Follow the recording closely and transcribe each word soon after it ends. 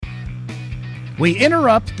we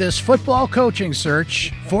interrupt this football coaching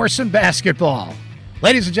search for some basketball.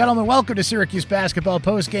 Ladies and gentlemen, welcome to Syracuse Basketball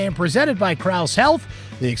Postgame, presented by Krause Health,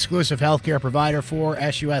 the exclusive healthcare provider for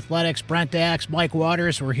SU Athletics. Brent Dax, Mike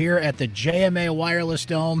Waters. We're here at the JMA Wireless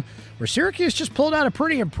Dome, where Syracuse just pulled out a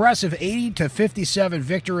pretty impressive 80-57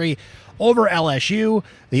 victory over LSU.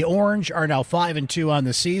 The Orange are now 5-2 on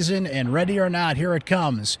the season, and ready or not, here it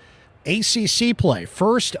comes. ACC play,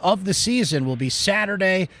 first of the season, will be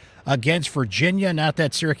Saturday against Virginia. Not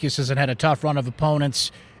that Syracuse hasn't had a tough run of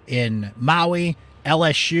opponents in Maui.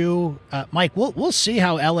 LSU, Mike, we'll see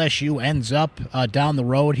how LSU ends up down the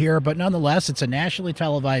road here, but nonetheless, it's a nationally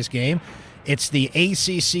televised game. It's the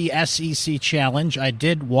ACC-SEC Challenge. I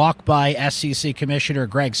did walk by SEC Commissioner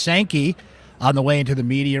Greg Sankey on the way into the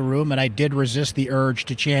media room, and I did resist the urge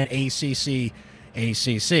to chant ACC,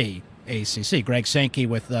 ACC, ACC. Greg Sankey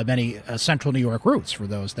with many Central New York roots, for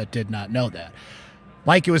those that did not know that.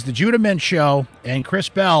 Mike, it was the Judah Mintz show, and Chris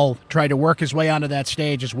Bell tried to work his way onto that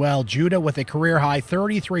stage as well. Judah with a career-high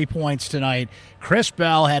 33 points tonight. Chris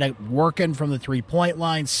Bell had it working from the three-point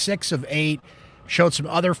line, 6 of 8. Showed some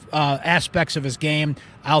other aspects of his game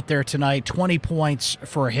out there tonight. 20 points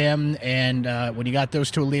for him, and when you got those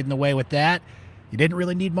two leading the way with that, you didn't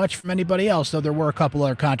really need much from anybody else, though there were a couple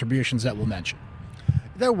other contributions that we'll mention.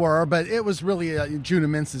 There were, but it was really Judah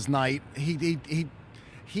Mintz's night.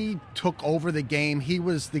 He took over the game. He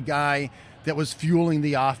was the guy that was fueling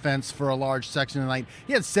the offense for a large section of the night.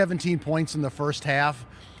 He had 17 points in the first half,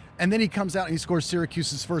 and then he comes out and he scores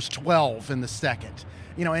Syracuse's first 12 in the second.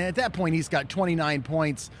 And at that point he's got 29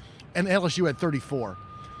 points, and LSU had 34.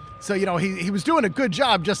 So, he was doing a good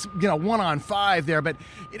job just, 1-on-5 there, but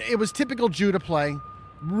it was typical Judah play.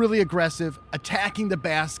 Really aggressive, attacking the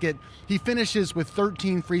basket. He finishes with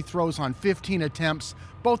 13 free throws on 15 attempts.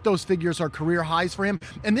 Both those figures are career highs for him.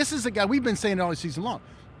 And this is a guy, we've been saying it all season long.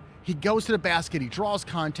 He goes to the basket, he draws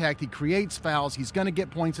contact, he creates fouls, he's going to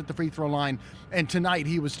get points at the free throw line. And tonight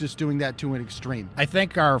he was just doing that to an extreme. I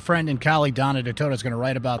think our friend and colleague Donna Dotto is going to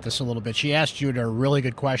write about this a little bit. She asked Judah a really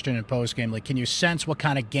good question in postgame. Like, can you sense what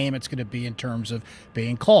kind of game it's going to be in terms of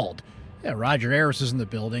being called? Yeah, Roger Ayers is in the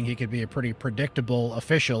building. He could be a pretty predictable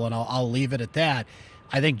official, and I'll leave it at that.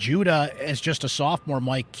 I think Judah, as just a sophomore,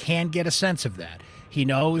 Mike, can get a sense of that. He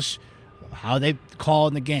knows how they call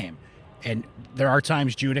in the game. And there are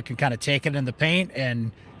times Judah can kind of take it in the paint,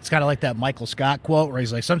 and it's kind of like that Michael Scott quote where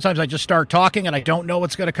he's like, sometimes I just start talking and I don't know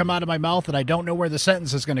what's going to come out of my mouth and I don't know where the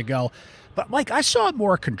sentence is going to go. But, Mike, I saw a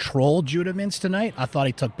more controlled Judah Mintz tonight. I thought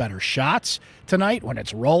he took better shots tonight. When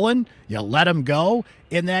it's rolling, you let him go.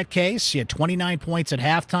 In that case, he had 29 points at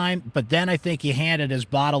halftime, but then I think he handed his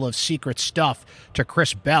bottle of secret stuff to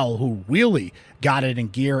Chris Bell, who really got it in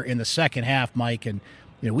gear in the second half, Mike. And,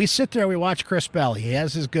 we sit there, we watch Chris Bell. He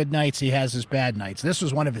has his good nights, he has his bad nights. This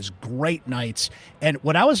was one of his great nights. And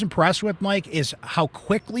what I was impressed with, Mike, is how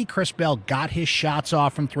quickly Chris Bell got his shots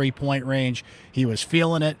off from three-point range. He was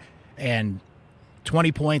feeling it. And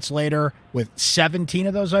 20 points later with 17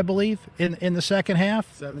 of those, I believe, in the second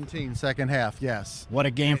half. 17 second half, yes. What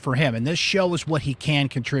a game for him. And this shows what he can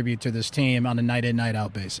contribute to this team on a night-in,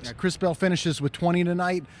 night-out basis. Yeah, Chris Bell finishes with 20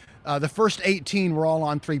 tonight. The first 18 were all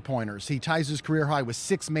on three-pointers. He ties his career high with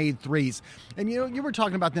 6 made threes. And, you were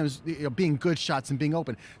talking about them as, being good shots and being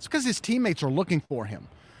open. It's because his teammates are looking for him.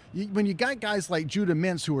 When you got guys like Judah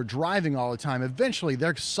Mintz who are driving all the time, eventually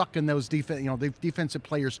they're sucking those defensive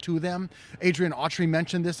players to them. Adrian Autry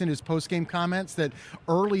mentioned this in his post-game comments, that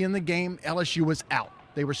early in the game, LSU was out.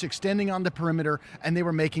 They were extending on the perimeter, and they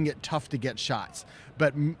were making it tough to get shots.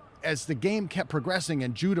 But as the game kept progressing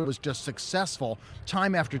and Judah was just successful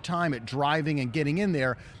time after time at driving and getting in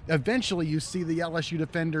there, eventually you see the LSU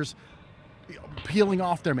defenders peeling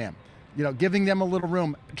off their man, giving them a little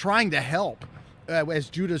room, trying to help. As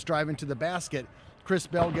Judah's driving to the basket, Chris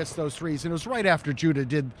Bell gets those threes. And it was right after Judah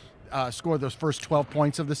did score those first 12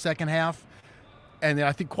 points of the second half. And then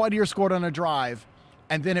I think Quadir scored on a drive.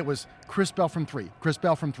 And then it was Chris Bell from 3, Chris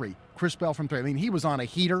Bell from 3, Chris Bell from 3. I mean, he was on a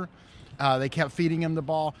heater. They kept feeding him the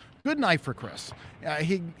ball. Good night for Chris.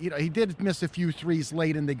 He did miss a few threes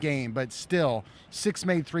late in the game, but still 6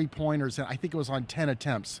 made three-pointers, and I think it was on 10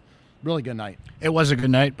 attempts. Really good night. It was a good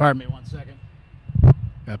night. Pardon me 1 second.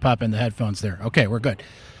 Gotta pop in the headphones there. Okay, we're good.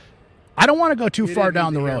 I don't want to go too far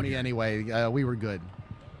down the road. Anyway, we were good.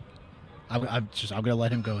 I'm going to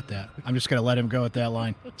let him go with that. I'm just going to let him go with that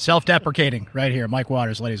line. Self-deprecating right here. Mike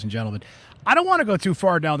Waters, ladies and gentlemen. I don't want to go too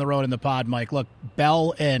far down the road in the pod, Mike. Look,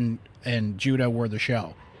 Bell and Judah were the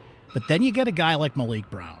show. But then you get a guy like Malik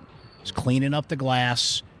Brown. He's cleaning up the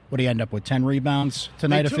glass, What did he end up with, 10 rebounds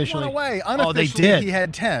tonight they took officially? One away. Oh, they Unofficially, did. He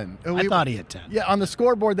had 10. I thought he had 10. Yeah, on the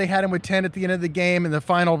scoreboard, they had him with 10 at the end of the game. In the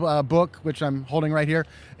final book, which I'm holding right here,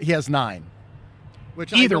 he has 9.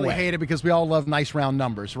 Which Either I really way. hate it because we all love nice round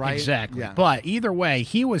numbers, right? Exactly. Yeah. But either way,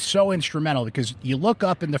 he was so instrumental because you look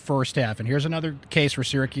up in the first half, and here's another case where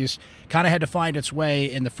Syracuse kind of had to find its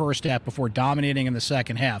way in the first half before dominating in the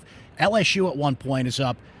second half. LSU at one point is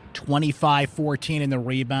up 25-14 in the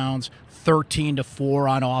rebounds, 13-4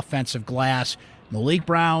 on offensive glass. Malik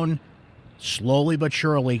Brown, slowly but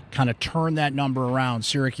surely, kind of turned that number around.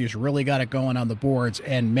 Syracuse really got it going on the boards,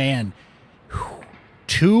 and man,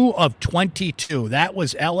 2 of 22. That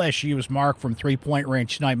was LSU's mark from three-point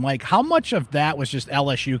range tonight. Mike, how much of that was just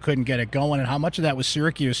LSU couldn't get it going, and how much of that was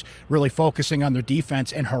Syracuse really focusing on their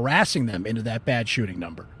defense and harassing them into that bad shooting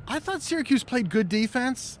number? I thought Syracuse played good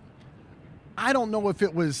defense. I don't know if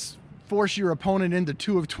it was force your opponent into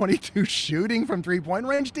 2 of 22 shooting from three-point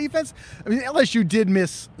range defense. I mean, LSU did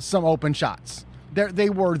miss some open shots. They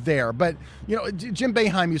were there. But, you know, Jim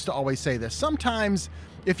Boeheim used to always say this. Sometimes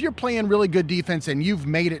if you're playing really good defense and you've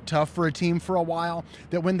made it tough for a team for a while,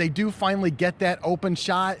 that when they do finally get that open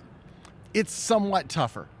shot, it's somewhat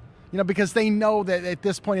tougher. You know, because they know that at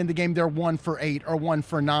this point in the game, they're 1 for 8 or 1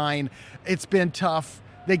 for 9. It's been tough.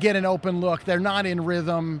 They get an open look. They're not in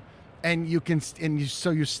rhythm. And so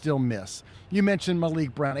you still miss. You mentioned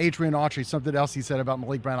Malik Brown, Adrian Autry, something else he said about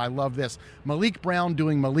Malik Brown. I love this. Malik Brown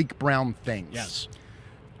doing Malik Brown things. Yes.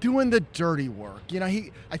 Doing the dirty work. You know,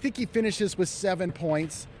 I think he finishes with 7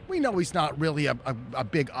 points. We know he's not really a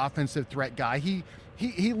big offensive threat guy.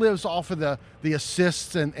 He lives off of the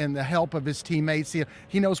assists and the help of his teammates.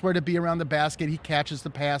 He knows where to be around the basket. He catches the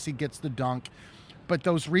pass. He gets the dunk. But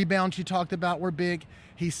those rebounds you talked about were big.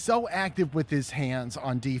 He's so active with his hands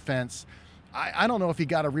on defense. I don't know if he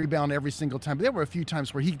got a rebound every single time, but there were a few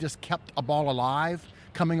times where he just kept a ball alive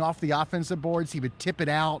coming off the offensive boards. He would tip it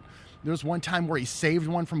out. There was one time where he saved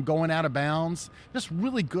one from going out of bounds. Just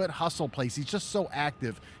really good hustle plays. He's just so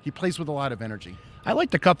active. He plays with a lot of energy. I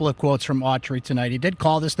liked a couple of quotes from Autry tonight. He did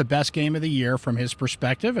call this the best game of the year from his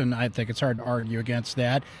perspective, and I think it's hard to argue against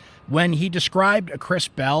that. When he described Chris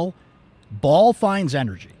Bell, ball finds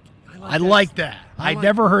energy. I like that. I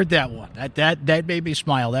never heard that one. That made me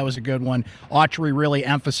smile. That was a good one. Autry really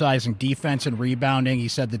emphasizing defense and rebounding. He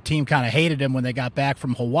said the team kind of hated him when they got back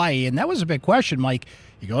from Hawaii, and that was a big question, Mike.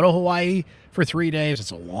 You go to Hawaii for 3 days. It's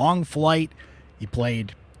a long flight. You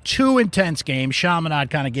played 2 intense games. Chaminade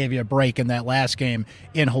kind of gave you a break in that last game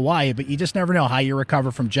in Hawaii, but you just never know how you recover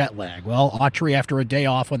from jet lag. Well, Autry, after a day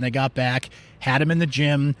off when they got back, had him in the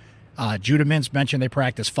gym. Judah Mintz mentioned they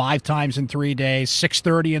practiced 5 times in 3 days,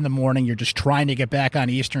 6:30 in the morning. You're just trying to get back on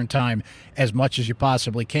Eastern time as much as you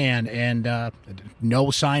possibly can, and no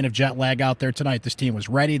sign of jet lag out there tonight. This team was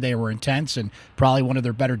ready. They were intense, and probably one of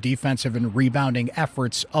their better defensive and rebounding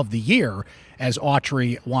efforts of the year, as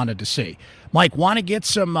Autry wanted to see. Mike, want to get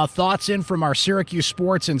some thoughts in from our Syracuse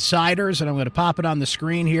sports insiders, and I'm going to pop it on the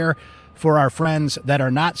screen here for our friends that are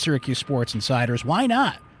not Syracuse sports insiders. Why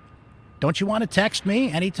not? Don't you want to text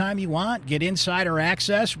me anytime you want? Get insider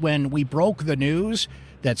access. When we broke the news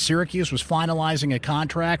that Syracuse was finalizing a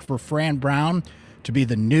contract for Fran Brown to be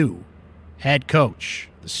the new head coach,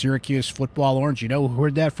 the Syracuse football Orange. You know who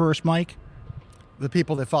heard that first, Mike? The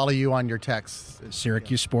people that follow you on your texts.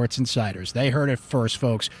 Syracuse Sports Insiders. They heard it first,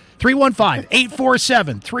 folks.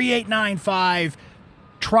 315-847-3895.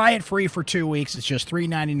 Try it free for 2 weeks. It's just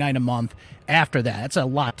 $3.99 a month. After that, it's a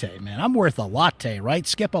latte, man. I'm worth a latte, right?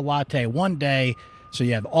 Skip a latte one day so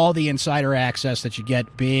you have all the insider access that you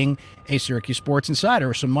get being a Syracuse Sports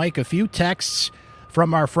Insider. So, Mike, a few texts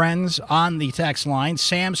from our friends on the text line.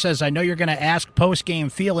 Sam says, I know you're going to ask post-game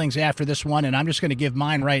feelings after this one, and I'm just going to give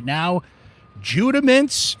mine right now. Judah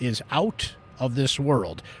Mintz is out of this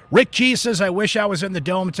world. Rick G says, I wish I was in the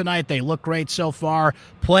Dome tonight. They look great so far.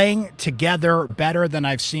 Playing together better than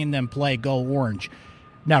I've seen them play. Go Orange.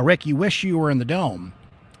 Now, Rick, you wish you were in the Dome.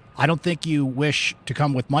 I don't think you wish to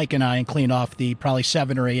come with Mike and I and clean off the probably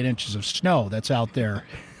 7 or 8 inches of snow that's out there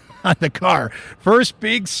on the car. First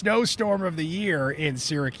big snowstorm of the year in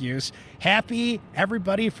Syracuse. Happy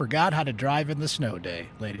everybody forgot how to drive in the snow day,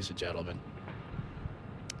 ladies and gentlemen.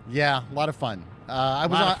 Yeah, a lot of fun. I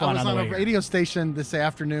was on a radio station this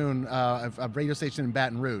afternoon, a radio station in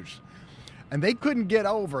Baton Rouge, and they couldn't get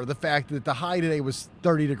over the fact that the high today was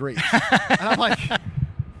 30 degrees. And I'm like,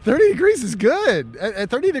 30 degrees is good. At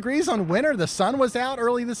 30 degrees on winter, the sun was out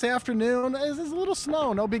early this afternoon. It's a little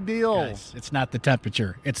snow, no big deal. Guys, it's not the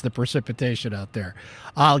temperature. It's the precipitation out there.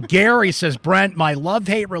 Gary says, Brent, my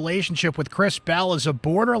love-hate relationship with Chris Bell is a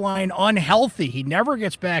borderline unhealthy. He never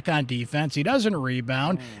gets back on defense. He doesn't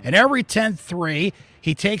rebound. And every 10th three,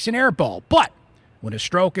 he takes an air ball. But when his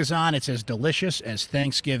stroke is on, it's as delicious as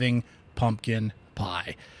Thanksgiving pumpkin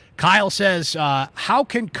pie. Kyle says, how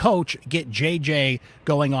can coach get JJ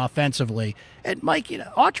going offensively? And Mike,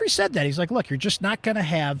 Autry said that. He's like, look, you're just not going to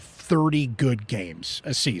have 30 good games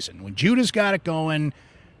a season. When Judah's got it going,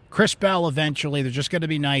 Chris Bell eventually, there's just going to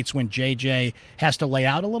be nights when JJ has to lay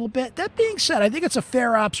out a little bit. That being said, I think it's a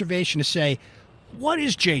fair observation to say, what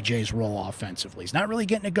is JJ's role offensively? He's not really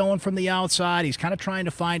getting it going from the outside. He's kind of trying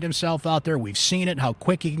to find himself out there. We've seen it, how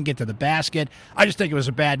quick he can get to the basket. I just think it was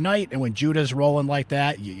a bad night, and when Judah's rolling like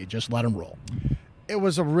that, you just let him roll. It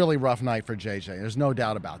was a really rough night for JJ. There's no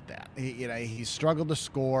doubt about that. He struggled to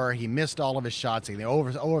score. He missed all of his shots. He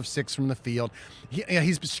over 0 of 6 from the field.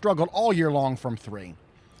 He's struggled all year long from three.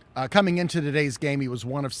 Coming into today's game, he was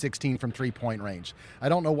 1 of 16 from three-point range. I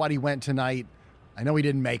don't know what he went tonight. I know he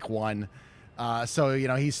didn't make one. So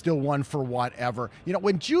he's still 1 for whatever.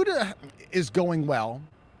 When Judah is going well,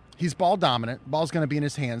 he's ball dominant. Ball's going to be in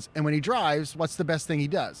his hands. And when he drives, what's the best thing he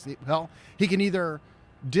does? Well, he can either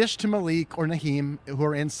dish to Malik or Naheem, who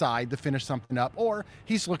are inside, to finish something up, or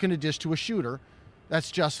he's looking to dish to a shooter.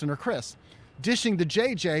 That's Justin or Chris. Dishing to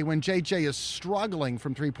JJ when JJ is struggling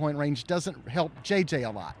from three-point range doesn't help JJ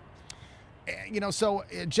a lot. So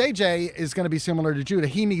JJ is going to be similar to Judah.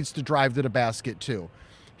 He needs to drive to the basket too.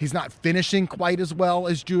 He's not finishing quite as well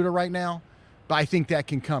as Judah right now, but I think that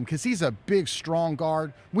can come because he's a big, strong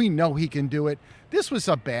guard. We know he can do it. This was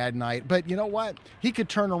a bad night, but you know what? He could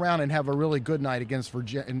turn around and have a really good night against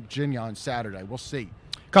Virginia on Saturday. We'll see.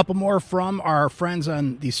 A couple more from our friends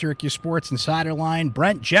on the Syracuse Sports Insider line.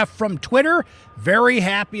 Brent Jeff from Twitter, very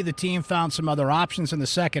happy the team found some other options in the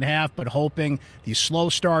second half, but hoping these slow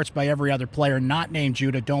starts by every other player not named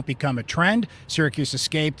Judah don't become a trend. Syracuse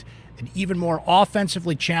escaped an even more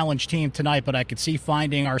offensively challenged team tonight, but I could see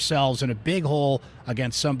finding ourselves in a big hole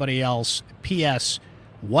against somebody else. P.S.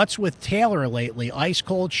 What's with Taylor lately? Ice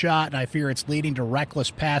cold shot, and I fear it's leading to reckless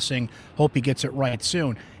passing. Hope he gets it right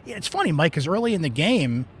soon. Yeah, it's funny, Mike, because early in the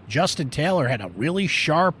game, Justin Taylor had a really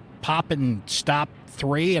sharp pop and stop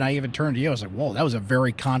three, and I even turned to you. I was like, "Whoa, that was a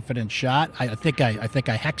very confident shot." I think I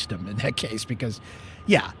hexed him in that case because,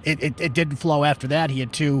 yeah, it didn't flow after that. He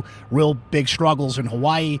had 2 real big struggles in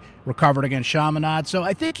Hawaii, recovered against Chaminade. So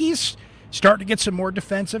I think he's starting to get some more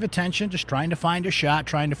defensive attention, just trying to find a shot,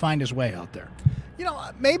 trying to find his way out there.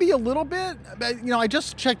 Maybe a little bit. But, I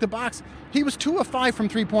just checked the box. He was 2 of 5 from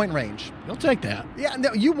three-point range. You'll take that. Yeah,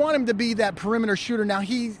 no, you want him to be that perimeter shooter. Now,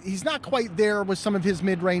 he's not quite there with some of his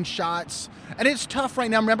mid-range shots. And it's tough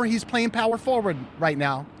right now. Remember, he's playing power forward right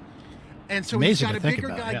now. And so Amazing he's got a bigger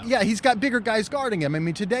about, guy. Yeah, he's got bigger guys guarding him. I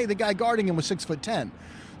mean, today the guy guarding him was 6'10".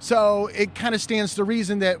 So it kind of stands to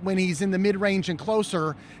reason that when he's in the mid-range and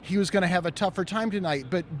closer, he was going to have a tougher time tonight.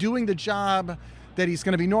 But doing the job that he's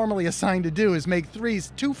going to be normally assigned to do is make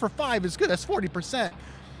threes. 2 for 5 is good. That's 40%.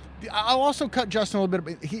 I'll also cut Justin a little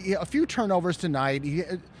bit. A few turnovers tonight.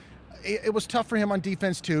 It was tough for him on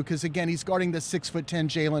defense too because, again, he's guarding the 6'10"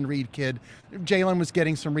 Jalen Reed kid. Jalen was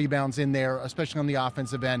getting some rebounds in there, especially on the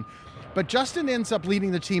offensive end. But Justin ends up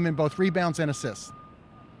leading the team in both rebounds and assists.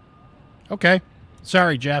 Okay.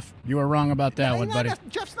 Sorry, Jeff. You were wrong about that one, buddy.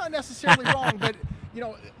 Jeff's not necessarily wrong, but,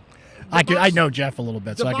 I know Jeff a little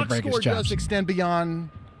bit, so I can break his chops. The box score does extend beyond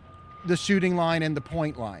the shooting line and the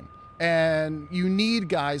point line. And you need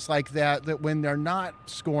guys like that when they're not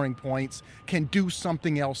scoring points can do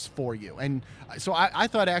something else for you. And so I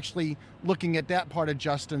thought actually looking at that part of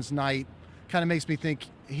Justin's night kind of makes me think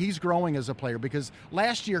he's growing as a player because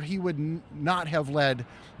last year he would not have led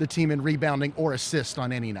the team in rebounding or assist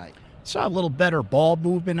on any night. Saw a little better ball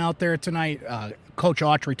movement out there tonight. Coach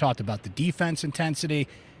Autry talked about the defense intensity.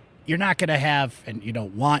 You're not going to have and you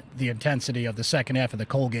don't want the intensity of the second half of the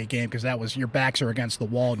Colgate game because that was your backs are against the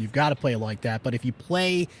wall and you've got to play like that. But if you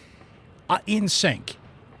play in sync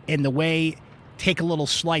in the way, take a little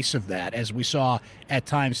slice of that as we saw at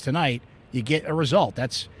times tonight, you get a result.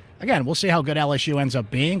 That's, again, we'll see how good LSU ends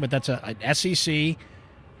up being, but that's an SEC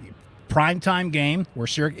primetime game where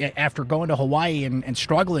after going to Hawaii and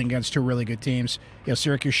struggling against 2 really good teams,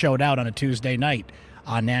 Syracuse showed out on a Tuesday night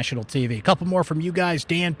on national TV. A couple more from you guys.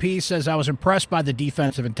 Dan P. says, I was impressed by the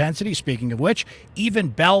defensive intensity. Speaking of which, even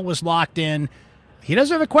Bell was locked in. He does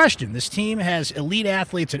have a question. This team has elite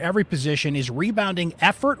athletes at every position. Is rebounding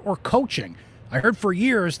effort or coaching? I heard for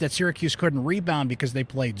years that Syracuse couldn't rebound because they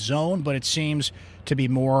played zone, but it seems to be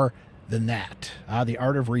more than that. The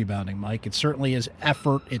art of rebounding, Mike. It certainly is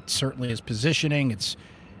effort. It certainly is positioning. It's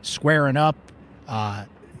squaring up.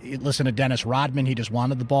 Listen to Dennis Rodman. He just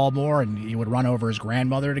wanted the ball more, and he would run over his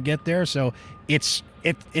grandmother to get there. So it's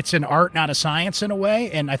an art, not a science in a way.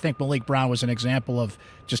 And I think Malik Brown was an example of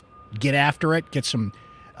just get after it, get some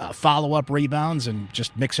follow-up rebounds, and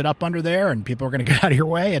just mix it up under there, and people are going to get out of your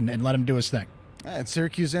way and let him do his thing. And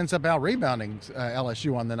Syracuse ends up out-rebounding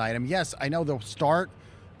LSU on the night. I mean, yes, I know the start,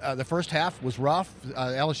 the first half was rough.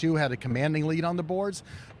 LSU had a commanding lead on the boards.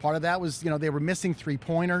 Part of that was, they were missing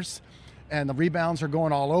three-pointers, and the rebounds are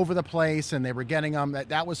going all over the place, and they were getting them.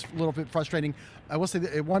 That was a little bit frustrating. I will say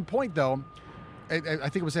that at one point, though, I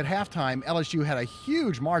think it was at halftime, LSU had a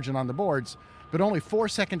huge margin on the boards, but only 4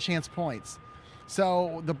 second-chance points.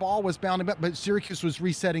 So the ball was bounding up, but Syracuse was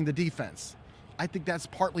resetting the defense. I think that's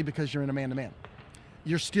partly because you're in a man-to-man.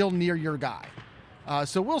 You're still near your guy.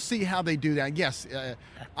 So we'll see how they do that. Yes,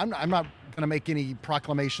 I'm not going to make any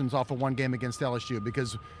proclamations off of one game against LSU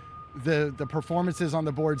because the performances on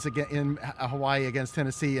the boards in Hawaii against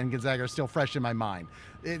Tennessee and Gonzaga are still fresh in my mind.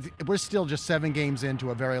 We're still just 7 games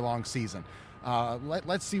into a very long season.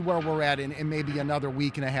 Let's see where we're at in maybe another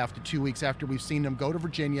week and a half to 2 weeks after we've seen them go to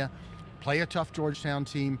Virginia, play a tough Georgetown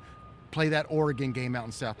team, play that Oregon game out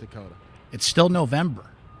in South Dakota. It's still November.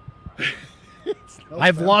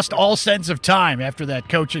 I've lost all sense of time after that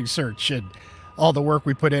coaching search and all the work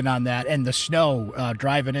we put in on that and the snow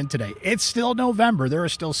driving in today. It's still November. There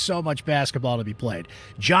is still so much basketball to be played.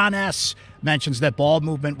 John S. mentions that ball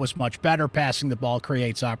movement was much better. Passing the ball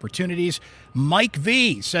creates opportunities. Mike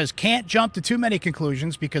V. says can't jump to too many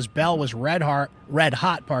conclusions because Bell was red hot,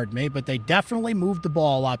 but they definitely moved the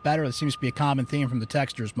ball a lot better. That seems to be a common theme from the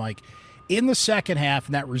texters, Mike, in the second half,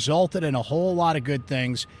 and that resulted in a whole lot of good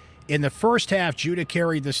things. In the first half, Judah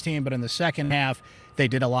carried this team, but in the second half, they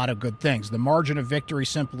did a lot of good things. The margin of victory,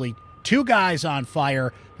 simply 2 guys on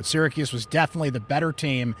fire, but Syracuse was definitely the better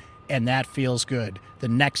team, and that feels good. The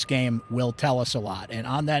next game will tell us a lot. And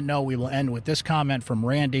on that note, we will end with this comment from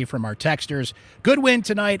Randy from our texters. Good win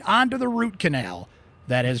tonight, onto the root canal.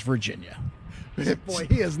 That is Virginia. Boy,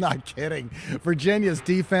 he is not kidding. Virginia's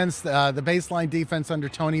defense, the baseline defense under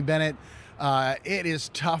Tony Bennett, it is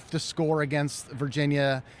tough to score against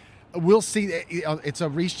Virginia. We'll see. It's a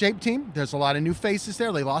reshaped team. There's a lot of new faces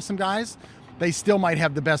there. They lost some guys. They still might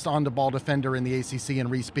have the best on-the-ball defender in the ACC in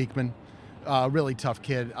Reese Beekman. Really tough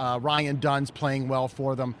kid. Ryan Dunn's playing well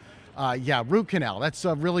for them. Root canal. That's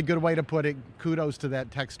a really good way to put it. Kudos to that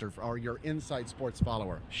texter or your Inside Sports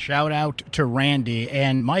follower. Shout out to Randy.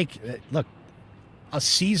 And Mike, look, a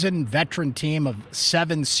seasoned veteran team of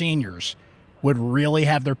 7 seniors would really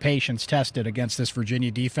have their patience tested against this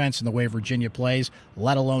Virginia defense and the way Virginia plays,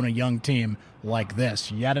 let alone a young team like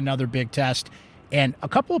this. Yet another big test. And a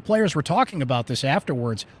couple of players were talking about this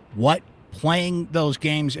afterwards. What playing those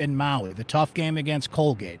games in Maui, the tough game against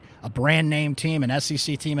Colgate, a brand-name team, an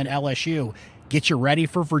SEC team in LSU, get you ready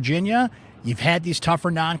for Virginia. You've had these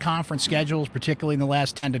tougher non-conference schedules, particularly in the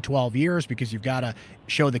last 10 to 12 years, because you've got to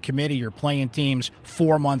show the committee you're playing teams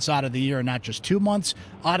 4 months out of the year, not just 2 months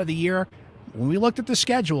out of the year. When we looked at the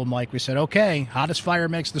schedule, Mike, we said, okay, hottest fire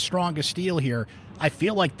makes the strongest steel here. I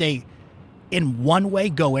feel like they, in one way,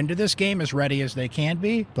 go into this game as ready as they can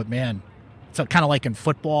be. But, man, it's kind of like in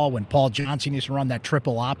football when Paul Johnson used to run that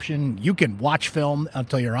triple option. You can watch film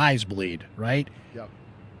until your eyes bleed, right? Yep.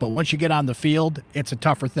 But once you get on the field, it's a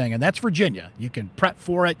tougher thing. And that's Virginia. You can prep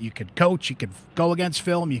for it. You can coach. You can go against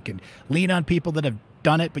film. You can lean on people that have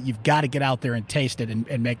done it, but you've got to get out there and taste it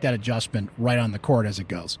and make that adjustment right on the court as it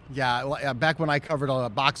goes. Yeah, back when I covered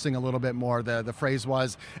boxing a little bit more, the phrase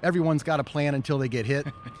was, everyone's got a plan until they get hit.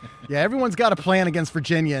 Yeah, everyone's got a plan against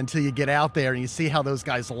Virginia until you get out there and you see how those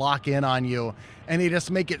guys lock in on you, and they just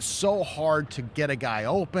make it so hard to get a guy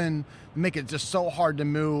open, make it just so hard to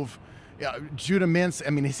move. Judah Mintz, I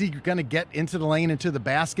mean, is he going to get into the lane, into the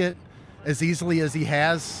basket as easily as he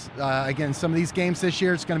has? Again, some of these games this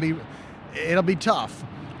year, it'll be tough.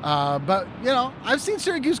 But, I've seen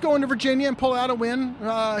Syracuse go into Virginia and pull out a win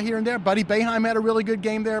here and there. Buddy Boeheim had a really good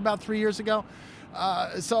game there about 3 years ago.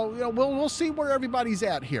 We'll see where everybody's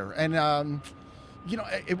at here. And, the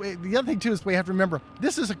other thing, too, is we have to remember,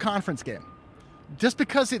 this is a conference game. Just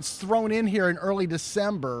because it's thrown in here in early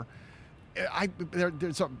December,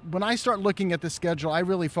 when I start looking at the schedule, I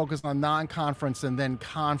really focus on non-conference and then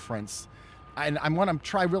conference. And I want to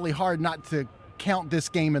try really hard not to count this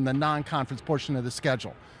game in the non-conference portion of the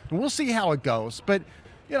schedule. And we'll see how it goes. But,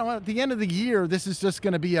 at the end of the year, this is just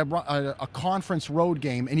going to be a conference road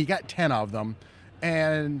game, and you got 10 of them.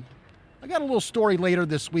 And I got a little story later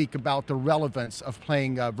this week about the relevance of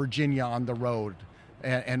playing Virginia on the road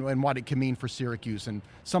and what it can mean for Syracuse, and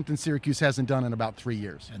something Syracuse hasn't done in about 3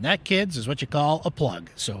 years. And that, kids, is what you call a plug.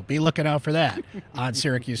 So be looking out for that on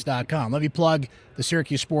Syracuse.com. Let me plug the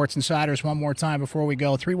Syracuse Sports Insiders one more time before we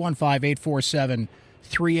go.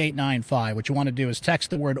 315-847-3895. What you want to do is text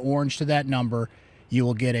the word orange to that number. You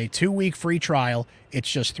will get a 2-week free trial.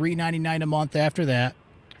 It's just $3.99 a month after that.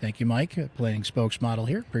 Thank you, Mike, playing spokesmodel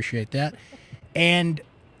here. Appreciate that. And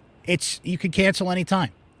you can cancel anytime,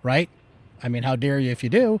 right? I mean, how dare you if you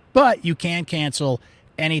do? But you can cancel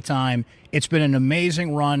anytime. It's been an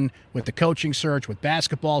amazing run with the coaching search, with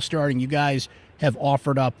basketball starting. You guys have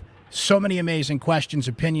offered up so many amazing questions,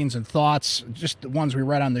 opinions, and thoughts. Just the ones we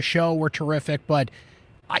read on the show were terrific. But,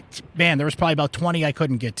 there was probably about 20 I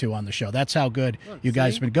couldn't get to on the show. That's how good you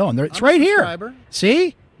guys have been going. It's right here.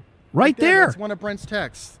 See? Right there. That's one of Brent's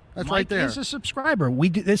texts. That's Mike right there. He's a subscriber. We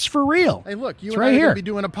do this for real. Hey, look, you it's and right I are here. going to be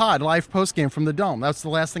doing a pod, live post-game from the Dome. That's the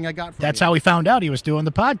last thing I got from That's you. how we found out he was doing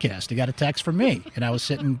the podcast. He got a text from me, and I was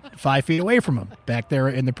sitting 5 feet away from him back there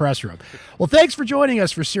in the press room. Well, thanks for joining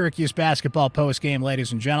us for Syracuse basketball post-game,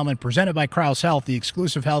 ladies and gentlemen. Presented by Krause Health, the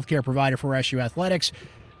exclusive healthcare provider for SU Athletics.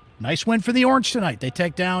 Nice win for the Orange tonight. They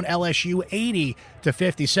take down LSU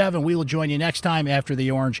 80-57. We will join you next time after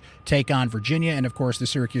the Orange take on Virginia and, of course, the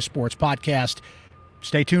Syracuse Sports Podcast.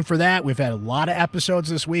 Stay tuned for that. We've had a lot of episodes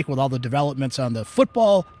this week with all the developments on the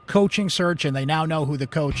football coaching search, and they now know who the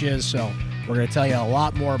coach is, so we're going to tell you a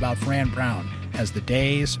lot more about Fran Brown as the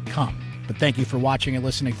days come. But thank you for watching and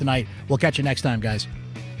listening tonight. We'll catch you next time, guys.